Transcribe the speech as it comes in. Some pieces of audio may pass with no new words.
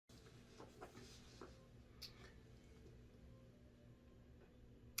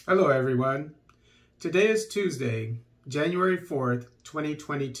Hello everyone. Today is Tuesday, January 4th,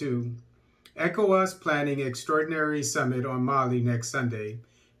 2022. ECOWAS planning extraordinary summit on Mali next Sunday.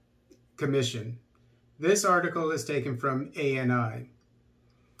 Commission. This article is taken from ANI.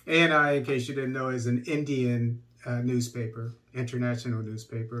 ANI, in case you didn't know, is an Indian newspaper, international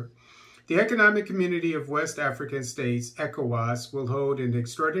newspaper. The Economic Community of West African States, ECOWAS, will hold an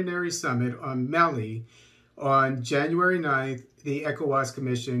extraordinary summit on Mali on January 9th, the ECOWAS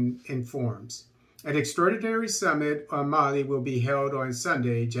Commission informs. An extraordinary summit on Mali will be held on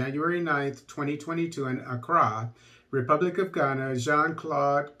Sunday, January 9th, 2022 in Accra, Republic of Ghana.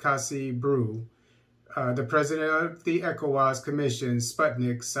 Jean-Claude Cassi-Brou, the president of the ECOWAS Commission,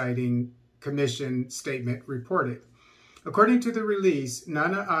 Sputnik, citing Commission statement, reported. According to the release,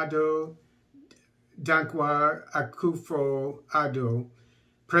 Nana Addo Dankwa Akufo-Addo,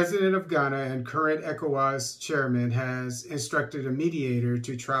 President of Ghana and current ECOWAS chairman, has instructed a mediator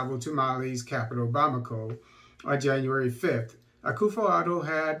to travel to Mali's capital, Bamako, on January 5th. Akufo-Addo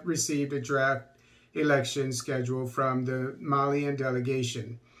had received a draft election schedule from the Malian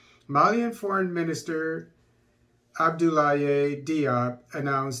delegation. Malian Foreign Minister Abdoulaye Diop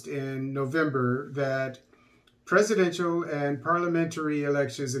announced in November that presidential and parliamentary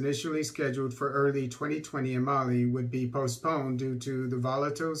elections initially scheduled for early 2020 in Mali would be postponed due to the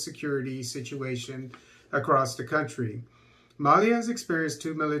volatile security situation across the country. Mali has experienced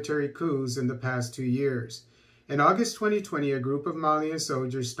 2 military coups in the past 2 years. In August 2020, a group of Malian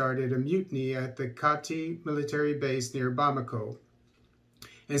soldiers started a mutiny at the Kati military base near Bamako.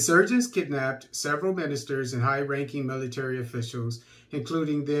 Insurgents kidnapped several ministers and high-ranking military officials,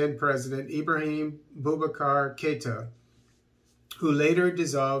 including then-President Ibrahim Boubacar Keïta, who later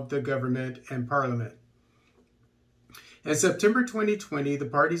dissolved the government and parliament. In September 2020, the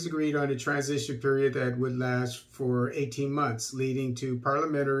parties agreed on a transition period that would last for 18 months, leading to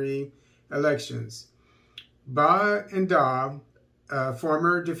parliamentary elections. Ba Nda, a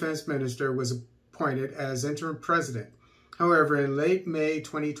former defense minister, was appointed as interim president. However, in late May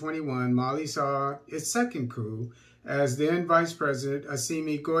 2021, Mali saw its second coup as then Vice President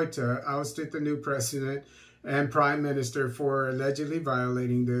Assimi Goïta ousted the new president and prime minister for allegedly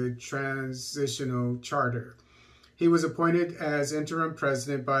violating the transitional charter. He was appointed as interim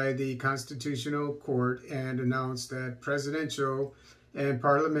president by the Constitutional Court and announced that presidential and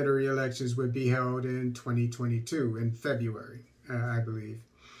parliamentary elections would be held in 2022, in February, I believe.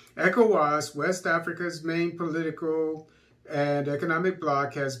 ECOWAS, West Africa's main political and economic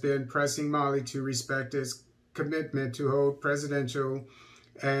bloc, has been pressing Mali to respect its commitment to hold presidential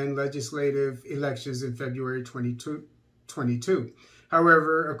and legislative elections in February 2022.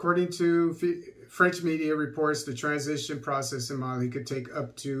 However, according to French media reports, the transition process in Mali could take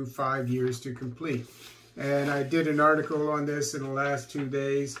up to 5 years to complete. And I did an article on this in the last 2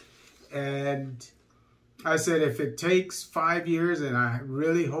 days, and I said if it takes 5 years, and I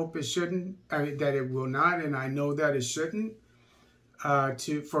really hope it shouldn't, that it will not, and I know that it shouldn't,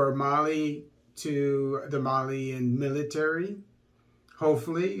 for Mali, to the Malian military.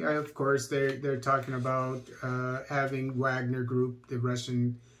 Hopefully, of course, they're talking about having Wagner Group, the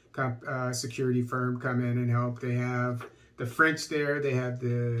Russian security firm, come in and help. They have the French there. They have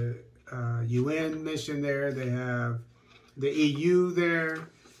the UN mission there. They have the EU there.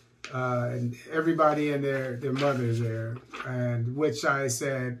 And everybody and their mothers there, and which I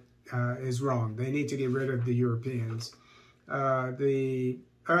said is wrong. They need to get rid of the Europeans. But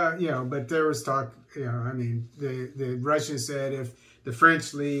there was talk, I mean, the Russians said if the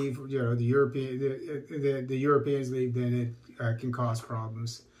French leave, the Europeans leave, then it can cause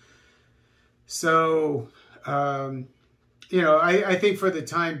problems. So, I think for the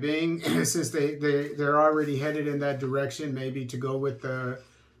time being, since they're already headed in that direction, maybe to go with the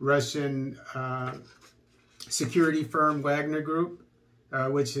Russian security firm Wagner Group,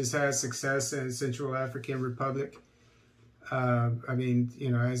 which has had success in Central African Republic. I mean,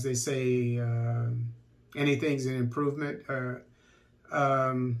 as they say, anything's an improvement.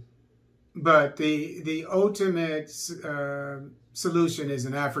 But the ultimate solution is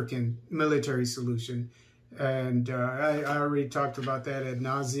an African military solution. And I already talked about that ad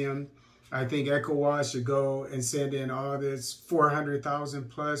nauseum. I think ECOWAS should go and send in all this 400,000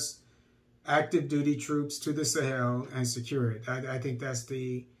 plus active duty troops to the Sahel and secure it. I think that's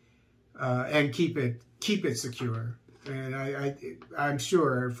the, and keep it secure. And I'm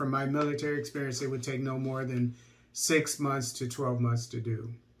sure from my military experience, it would take no more than 6 months to 12 months to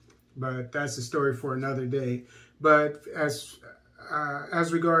do. But that's a story for another day. But as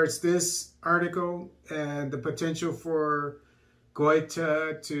regards this article and the potential for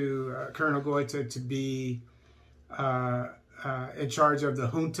Goïta Colonel Goïta to be in charge of the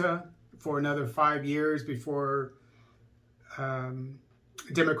junta for another 5 years before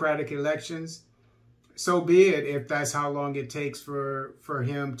democratic elections. So be it, if that's how long it takes for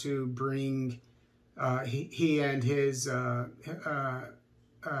him to bring, he and his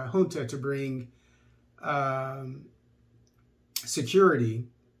junta to bring security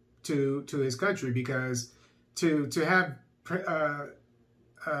to his country, because to have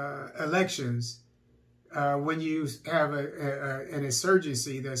elections when you have an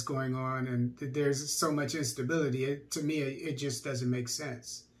insurgency that's going on and there's so much instability, to me it just doesn't make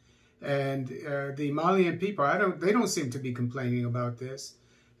sense. And the Malian people, they don't seem to be complaining about this.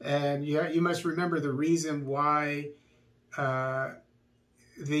 And you must remember the reason why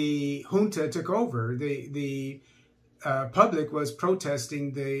the junta took over. The public was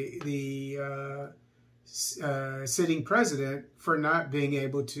protesting the sitting president for not being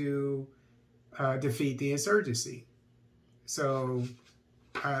able to defeat the insurgency. So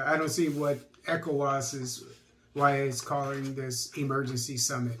I don't see what ECOWAS is, why it's calling this emergency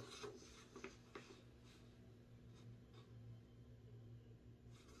summit.